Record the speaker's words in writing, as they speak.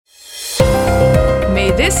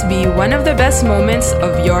may this be one of the best moments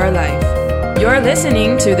of your life. You're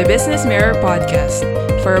listening to the Business Mirror podcast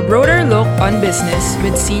for a broader look on business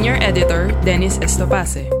with Senior Editor Dennis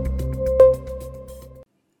Estopace.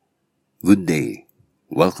 Good day.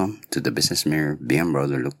 Welcome to the Business Mirror Beyond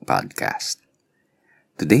Broader Look podcast.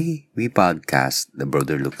 Today, we podcast the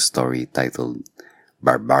Broader Look story titled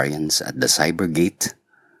Barbarians at the Cybergate,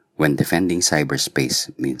 when defending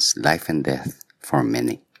cyberspace means life and death for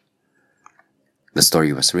many. The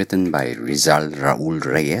story was written by Rizal Raul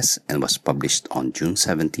Reyes and was published on June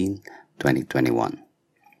 17, 2021.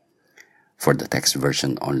 For the text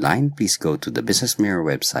version online, please go to the Business Mirror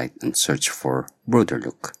website and search for Broader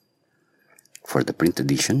Look. For the print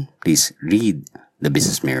edition, please read the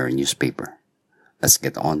Business Mirror newspaper. Let's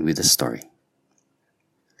get on with the story.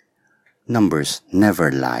 Numbers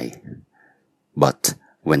never lie, but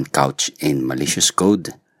when couched in malicious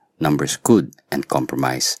code, numbers could and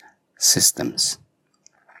compromise systems.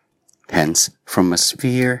 Hence, from a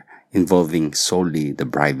sphere involving solely the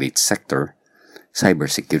private sector,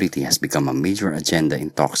 cybersecurity has become a major agenda in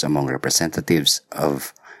talks among representatives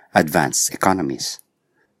of advanced economies.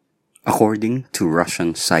 According to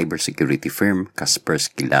Russian cybersecurity firm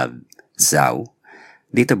Kaspersky Lab, ZAO,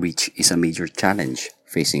 data breach is a major challenge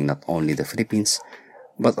facing not only the Philippines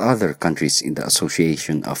but other countries in the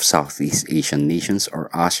Association of Southeast Asian Nations or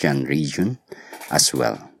ASEAN region as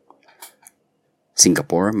well.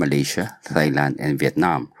 Singapore, Malaysia, Thailand, and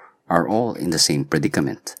Vietnam are all in the same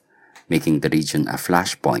predicament, making the region a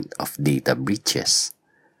flashpoint of data breaches.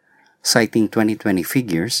 Citing 2020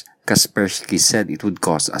 figures, Kaspersky said it would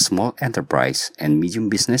cost a small enterprise and medium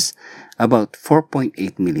business about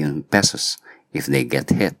 4.8 million pesos if they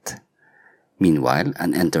get hit. Meanwhile,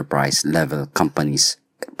 an enterprise-level company's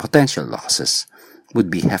potential losses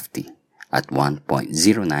would be hefty at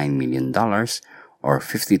 $1.09 million or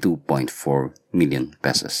 52.4 million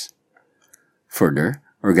pesos. Further,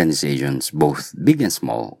 organizations both big and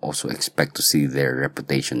small also expect to see their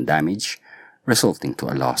reputation damaged, resulting to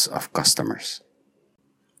a loss of customers.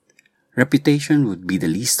 Reputation would be the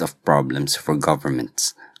least of problems for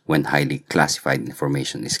governments when highly classified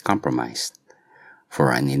information is compromised.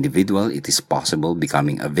 For an individual, it is possible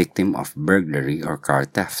becoming a victim of burglary or car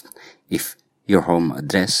theft if your home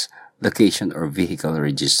address, location, or vehicle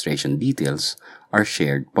registration details are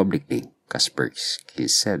shared publicly, Kaspersky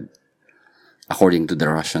said. According to the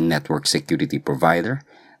Russian network security provider,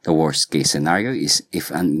 the worst-case scenario is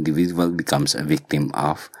if an individual becomes a victim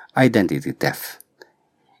of identity theft.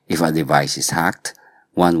 If a device is hacked,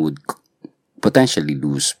 one would potentially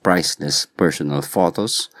lose priceless personal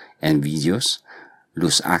photos and videos,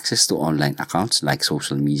 lose access to online accounts like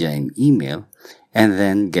social media and email, and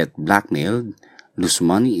then get blackmailed, lose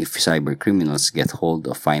money if cybercriminals get hold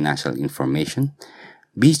of financial information,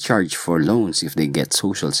 be charged for loans if they get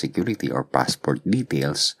social security or passport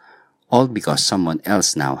details, all because someone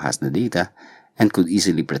else now has the data and could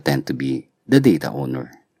easily pretend to be the data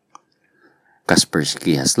owner.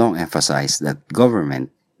 Kaspersky has long emphasized that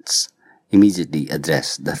governments immediately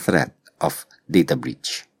address the threat of data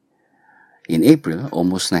breach. In April,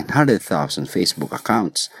 almost 900,000 Facebook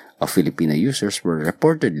accounts of Filipino users were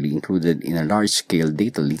reportedly included in a large-scale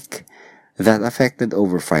data leak that affected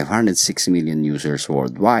over 506 million users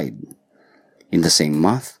worldwide. In the same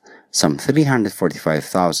month, some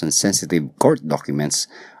 345,000 sensitive court documents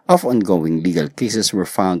of ongoing legal cases were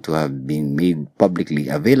found to have been made publicly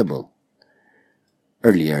available.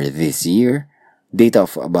 Earlier this year, data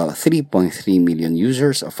of about 3.3 million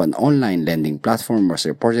users of an online lending platform was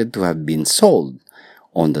reported to have been sold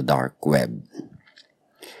on the dark web.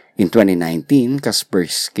 In 2019,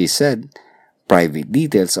 Kaspersky said private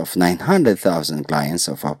details of 900,000 clients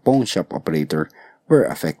of a pawn shop operator were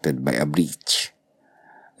affected by a breach.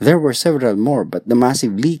 There were several more, but the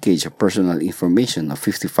massive leakage of personal information of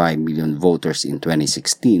 55 million voters in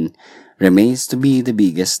 2016 remains to be the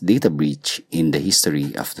biggest data breach in the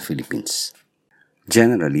history of the Philippines.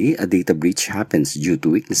 Generally, a data breach happens due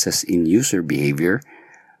to weaknesses in user behavior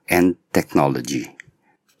and technology.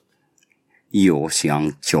 Yeo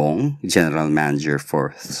Xiang-chong, General Manager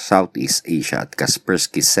for Southeast Asia at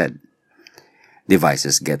Kaspersky, said,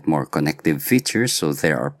 "Devices get more connective features, so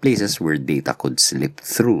there are places where data could slip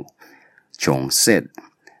through." Chong said,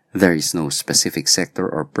 "There is no specific sector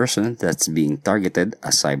or person that's being targeted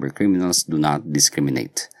as cybercriminals do not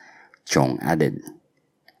discriminate," Chong added,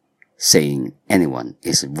 saying anyone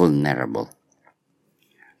is vulnerable.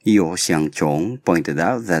 Yeo Xiang-chong pointed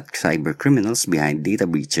out that cybercriminals behind data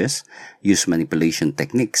breaches use manipulation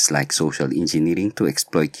techniques like social engineering to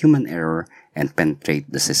exploit human error and penetrate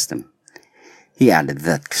the system. He added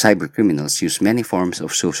that cybercriminals use many forms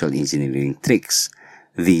of social engineering tricks,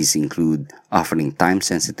 These include offering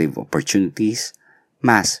time-sensitive opportunities,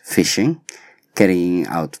 mass phishing, carrying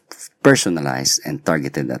out personalized and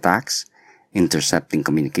targeted attacks, intercepting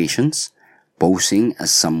communications, posing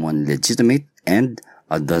as someone legitimate, and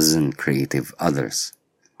a dozen creative others.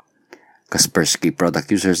 Kaspersky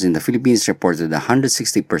product users in the Philippines reported a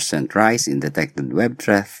 160% rise in detected web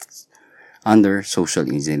threats under social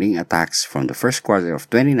engineering attacks from the first quarter of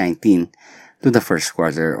 2019 to the first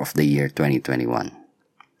quarter of the year 2021.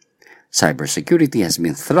 Cybersecurity has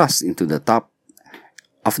been thrust into the top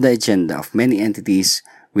of the agenda of many entities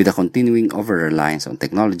with a continuing over-reliance on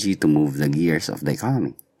technology to move the gears of the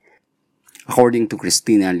economy. According to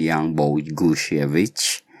Christina Liang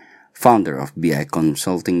Bogusiewicz, founder of BI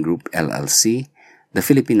Consulting Group LLC, the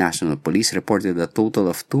Philippine National Police reported a total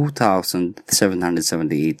of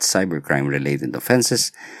 2,778 cybercrime-related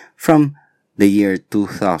offenses from the year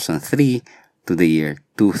 2003 to the year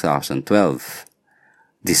 2012.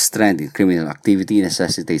 This trend in criminal activity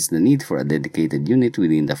necessitates the need for a dedicated unit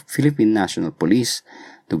within the Philippine National Police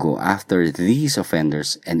to go after these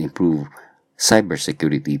offenders and improve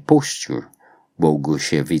cybersecurity posture,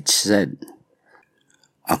 Bogusiewicz said.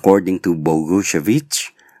 According to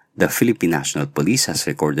Bogusiewicz, the Philippine National Police has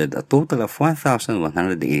recorded a total of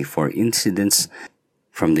 1,184 incidents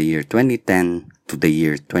from the year 2010 to the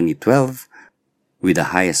year 2012, with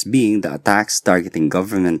the highest being the attacks targeting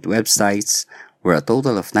government websites, where a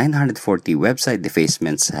total of 940 website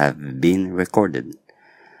defacements have been recorded.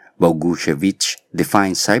 Bogusiewicz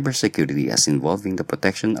defines cybersecurity as involving the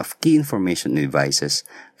protection of key information devices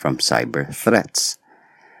from cyber threats.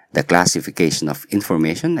 The classification of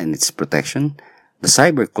information and its protection, the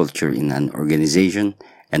cyber culture in an organization,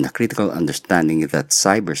 and the critical understanding that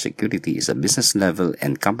cybersecurity is a business level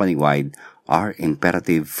and company-wide are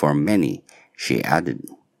imperative for many, she added.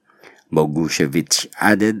 Bogusiewicz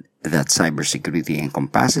added that cybersecurity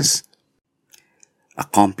encompasses a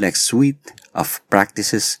complex suite of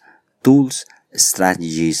practices, tools,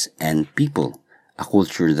 strategies, and people, a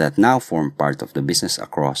culture that now form part of the business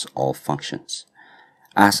across all functions.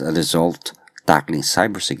 As a result, tackling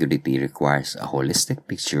cybersecurity requires a holistic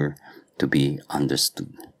picture to be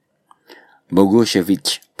understood.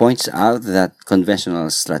 Bogusiewicz points out that conventional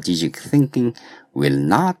strategic thinking will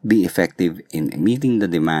not be effective in meeting the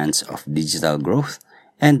demands of digital growth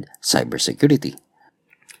and cybersecurity.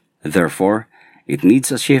 Therefore, it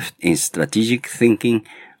needs a shift in strategic thinking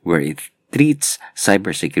where it treats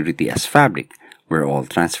cybersecurity as fabric, where all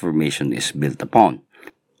transformation is built upon.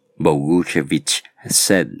 Bogusiewicz has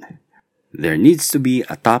said, there needs to be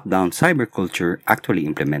a top-down cyber culture actually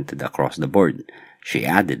implemented across the board, she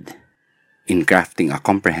added. In crafting a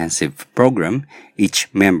comprehensive program,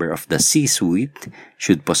 each member of the C-suite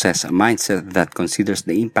should possess a mindset that considers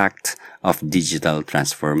the impact of digital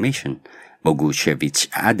transformation, Bogusiewicz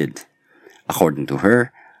added. According to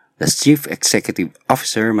her, the chief executive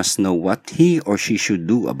officer must know what he or she should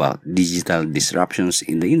do about digital disruptions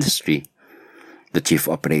in the industry. The chief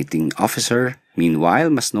operating officer, meanwhile,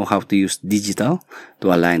 must know how to use digital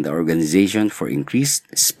to align the organization for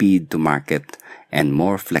increased speed to market and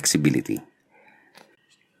more flexibility.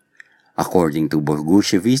 According to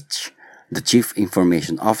Bogusiewicz, the Chief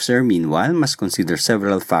Information Officer, meanwhile, must consider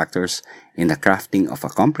several factors in the crafting of a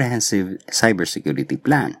comprehensive cybersecurity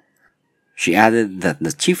plan. She added that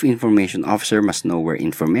the Chief Information Officer must know where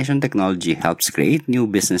information technology helps create new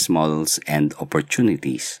business models and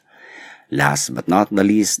opportunities. Last but not the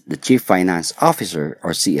least, the Chief Finance Officer,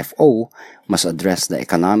 or CFO, must address the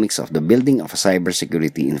economics of the building of a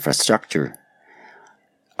cybersecurity infrastructure.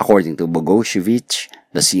 According to Bogusiewicz,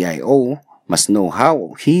 the CIO must know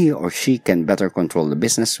how he or she can better control the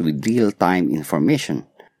business with real-time information.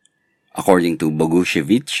 According to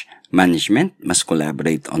Bogusiewicz, management must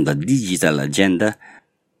collaborate on the digital agenda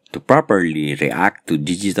to properly react to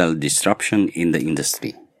digital disruption in the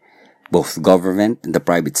industry. Both government and the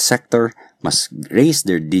private sector must raise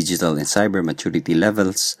their digital and cyber maturity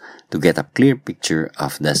levels to get a clear picture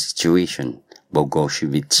of the situation,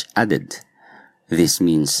 Bogusiewicz added. This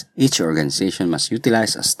means each organization must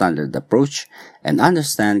utilize a standard approach and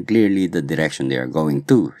understand clearly the direction they are going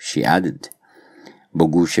to, she added.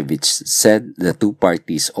 Bogusiewicz said the two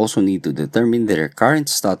parties also need to determine their current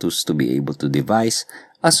status to be able to devise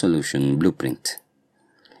a solution blueprint.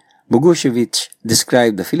 Bogusiewicz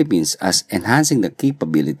described the Philippines as enhancing the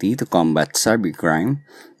capability to combat cybercrime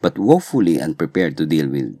but woefully unprepared to deal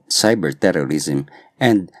with cyber terrorism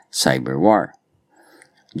and cyber war.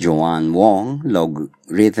 Joanne Wong,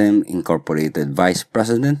 Logarithm Incorporated Vice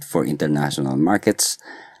President for International Markets,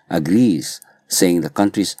 agrees, saying the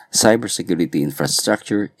country's cybersecurity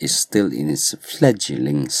infrastructure is still in its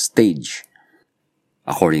fledgling stage.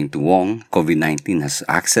 According to Wong, COVID-19 has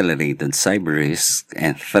accelerated cyber risks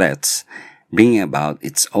and threats, bringing about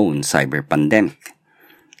its own cyber pandemic.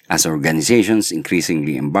 As organizations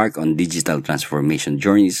increasingly embark on digital transformation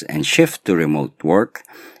journeys and shift to remote work,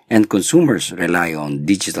 and consumers rely on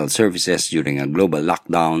digital services during a global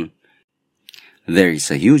lockdown, there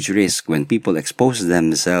is a huge risk when people expose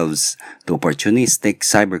themselves to opportunistic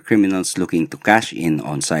cybercriminals looking to cash in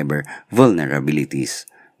on cyber vulnerabilities,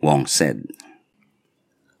 Wong said.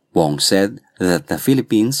 Wong said that the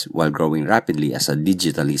Philippines, while growing rapidly as a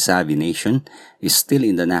digitally savvy nation, is still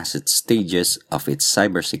in the nascent stages of its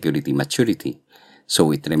cybersecurity maturity,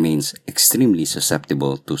 so it remains extremely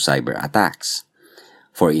susceptible to cyber attacks.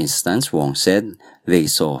 For instance, Wong said they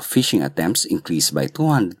saw phishing attempts increase by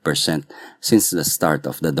 200% since the start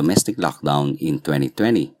of the domestic lockdown in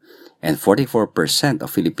 2020, and 44%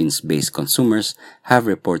 of Philippines-based consumers have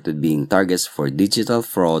reported being targets for digital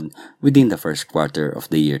fraud within the first quarter of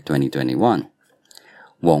the year 2021.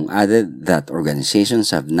 Wong added that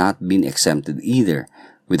organizations have not been exempted either,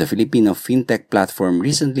 with a Filipino fintech platform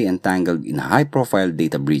recently entangled in a high-profile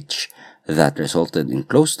data breach that resulted in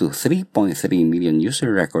close to 3.3 million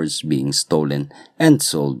user records being stolen and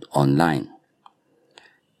sold online.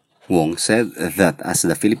 Wong said that as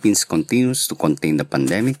the Philippines continues to contain the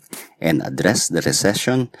pandemic and address the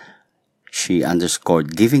recession, she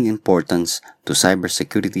underscored giving importance to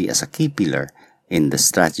cybersecurity as a key pillar in the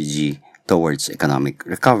strategy towards economic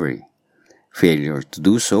recovery. Failure to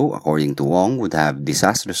do so, according to Wong, would have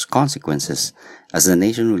disastrous consequences as the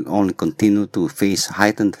nation will only continue to face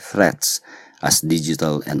heightened threats as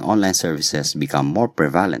digital and online services become more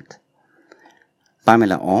prevalent.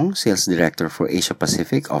 Pamela Ong, Sales Director for Asia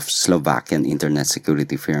Pacific of Slovakian internet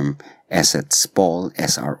security firm EssetSpol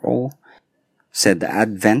SRO, said the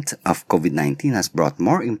advent of COVID-19 has brought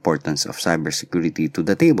more importance of cybersecurity to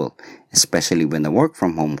the table, especially when the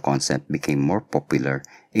work-from-home concept became more popular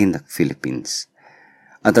in the Philippines.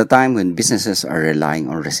 At a time when businesses are relying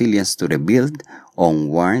on resilience to rebuild, Ong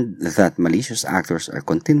warned that malicious actors are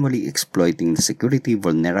continually exploiting the security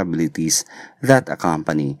vulnerabilities that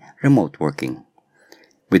accompany remote working.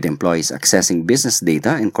 With employees accessing business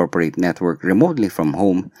data and corporate network remotely from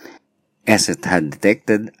home, Esset had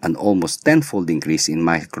detected an almost tenfold increase in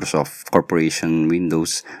Microsoft Corporation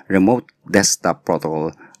Windows Remote Desktop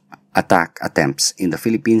Protocol attack attempts in the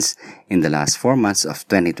Philippines in the last 4 months of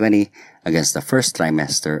 2020 against the first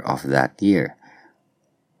trimester of that year,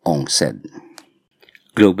 Ong said.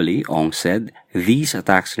 Globally, Ong said, these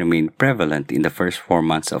attacks remained prevalent in the first 4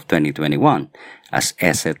 months of 2021, as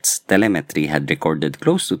Esset's telemetry had recorded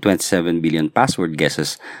close to 27 billion password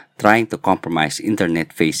guesses trying to compromise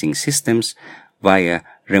internet-facing systems via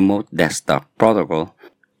remote desktop protocol,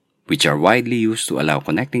 which are widely used to allow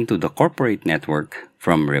connecting to the corporate network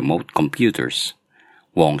from remote computers.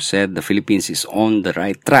 Wong said the Philippines is on the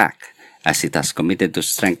right track as it has committed to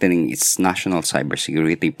strengthening its National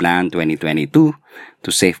Cybersecurity Plan 2022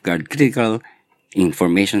 to safeguard critical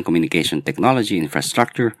information communication technology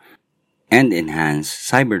infrastructure and enhance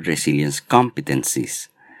cyber resilience competencies.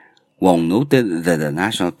 Wong noted that the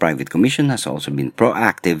National Private Commission has also been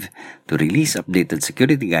proactive to release updated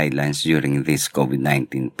security guidelines during this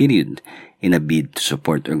COVID-19 period in a bid to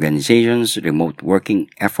support organizations' remote working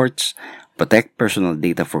efforts, protect personal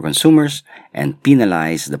data for consumers, and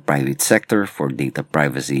penalize the private sector for data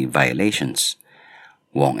privacy violations.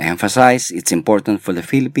 Wong emphasized it's important for the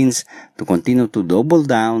Philippines to continue to double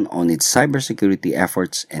down on its cybersecurity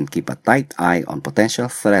efforts and keep a tight eye on potential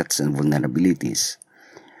threats and vulnerabilities.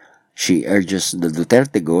 She urges the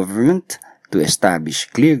Duterte government to establish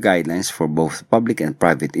clear guidelines for both public and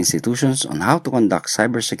private institutions on how to conduct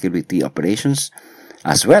cybersecurity operations,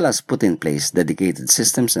 as well as put in place dedicated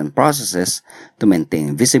systems and processes to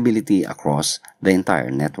maintain visibility across the entire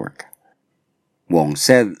network. Wong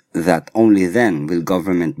said that only then will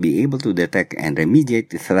government be able to detect and remediate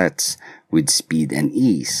the threats with speed and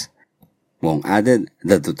ease. Wong added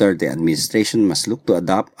that the Duterte administration must look to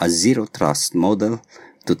adopt a zero-trust model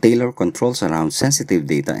to tailor controls around sensitive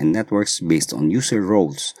data and networks based on user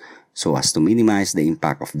roles so as to minimize the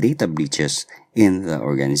impact of data breaches in the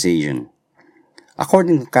organization.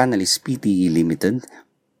 According to Canalys Pte. Limited,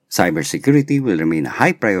 cybersecurity will remain a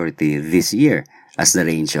high priority this year as the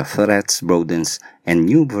range of threats broadens and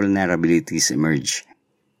new vulnerabilities emerge,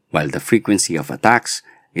 while the frequency of attacks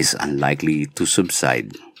is unlikely to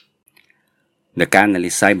subside. The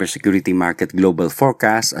Canalys Cybersecurity Market Global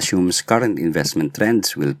Forecast assumes current investment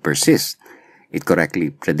trends will persist. It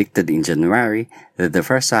correctly predicted in January that the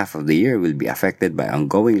first half of the year will be affected by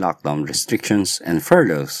ongoing lockdown restrictions and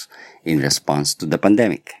furloughs in response to the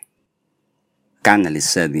pandemic. Canalys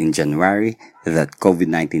said in January that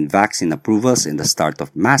COVID-19 vaccine approvals and the start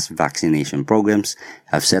of mass vaccination programs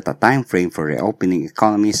have set a time frame for reopening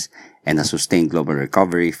economies and a sustained global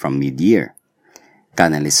recovery from mid-year.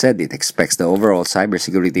 Canalys said it expects the overall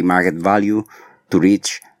cybersecurity market value to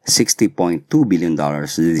reach $60.2 billion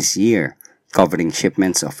this year, covering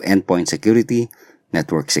shipments of endpoint security,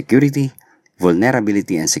 network security,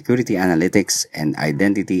 vulnerability and security analytics, and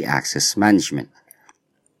identity access management.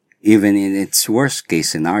 Even in its worst-case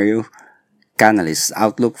scenario, Canalys'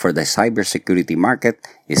 outlook for the cybersecurity market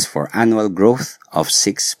is for annual growth of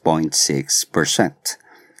 6.6%.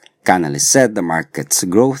 Canalys said the market's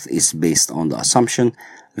growth is based on the assumption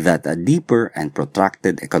that a deeper and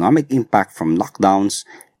protracted economic impact from lockdowns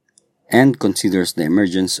and considers the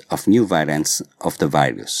emergence of new variants of the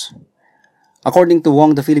virus. According to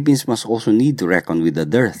Wong, the Philippines must also need to reckon with the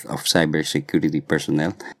dearth of cybersecurity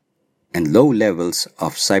personnel and low levels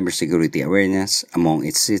of cybersecurity awareness among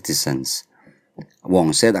its citizens.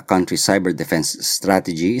 Wong said a country's cyber defense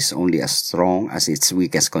strategy is only as strong as its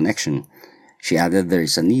weakest connection. She added there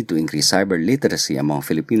is a need to increase cyber literacy among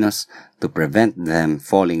Filipinos to prevent them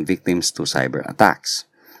falling victims to cyber attacks.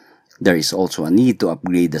 There is also a need to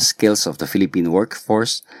upgrade the skills of the Philippine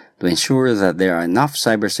workforce to ensure that there are enough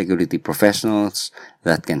cybersecurity professionals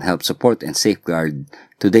that can help support and safeguard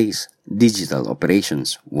today's digital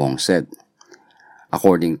operations, Wong said.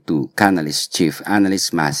 According to Canalys Chief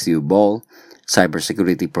Analyst Matthew Ball,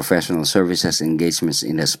 cybersecurity professional services engagements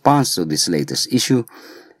in response to this latest issue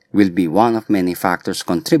will be one of many factors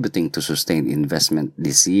contributing to sustained investment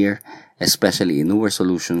this year, especially in newer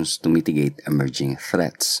solutions to mitigate emerging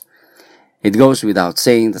threats. It goes without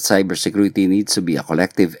saying that cybersecurity needs to be a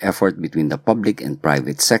collective effort between the public and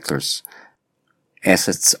private sectors,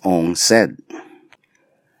 Assets Ong said.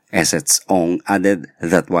 Assets Ong added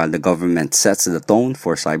that while the government sets the tone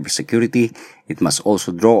for cybersecurity, it must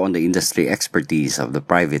also draw on the industry expertise of the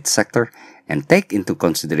private sector and take into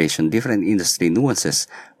consideration different industry nuances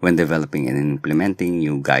when developing and implementing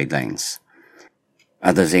new guidelines.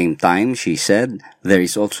 At the same time, she said, there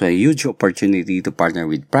is also a huge opportunity to partner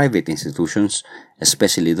with private institutions,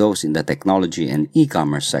 especially those in the technology and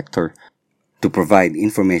e-commerce sector, to provide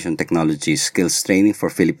information technology skills training for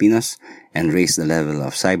Filipinos and raise the level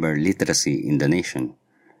of cyber literacy in the nation.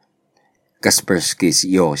 Kaspersky's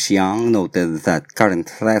Yo Xiang noted that current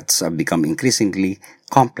threats have become increasingly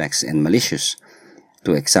complex and malicious.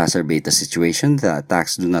 To exacerbate the situation, the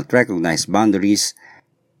attacks do not recognize boundaries,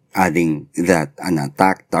 adding that an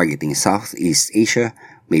attack targeting Southeast Asia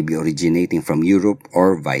may be originating from Europe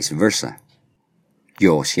or vice versa.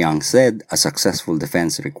 Yo Xiang said a successful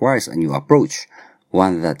defense requires a new approach,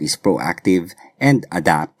 one that is proactive and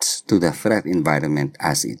adapts to the threat environment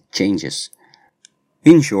as it changes.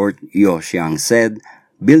 In short, Yo Xiang said,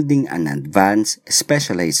 building an advanced,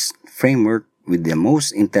 specialized framework with the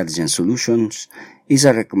most intelligent solutions is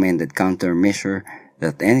a recommended countermeasure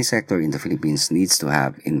that any sector in the Philippines needs to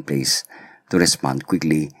have in place to respond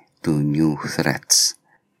quickly to new threats.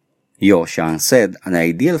 Yo Xiang said an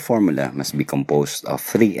ideal formula must be composed of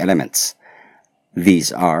 3 elements.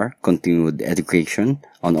 These are continued education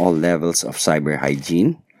on all levels of cyber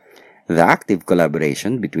hygiene, the active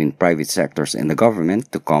collaboration between private sectors and the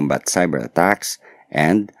government to combat cyber attacks,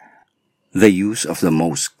 and the use of the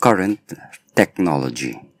most current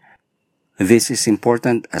technology. This is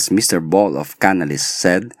important as Mr. Ball of Canalys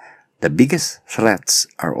said, the biggest threats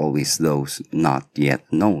are always those not yet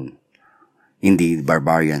known. Indeed,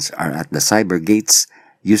 barbarians are at the cyber gates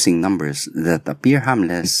using numbers that appear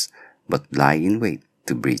harmless but lie in wait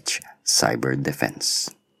to breach cyber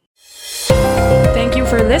defense. Thank you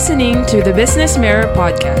for listening to the Business Mirror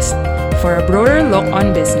podcast. For a broader look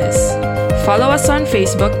on business, follow us on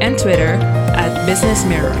Facebook and Twitter at Business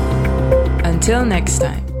Mirror. Until next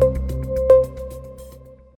time.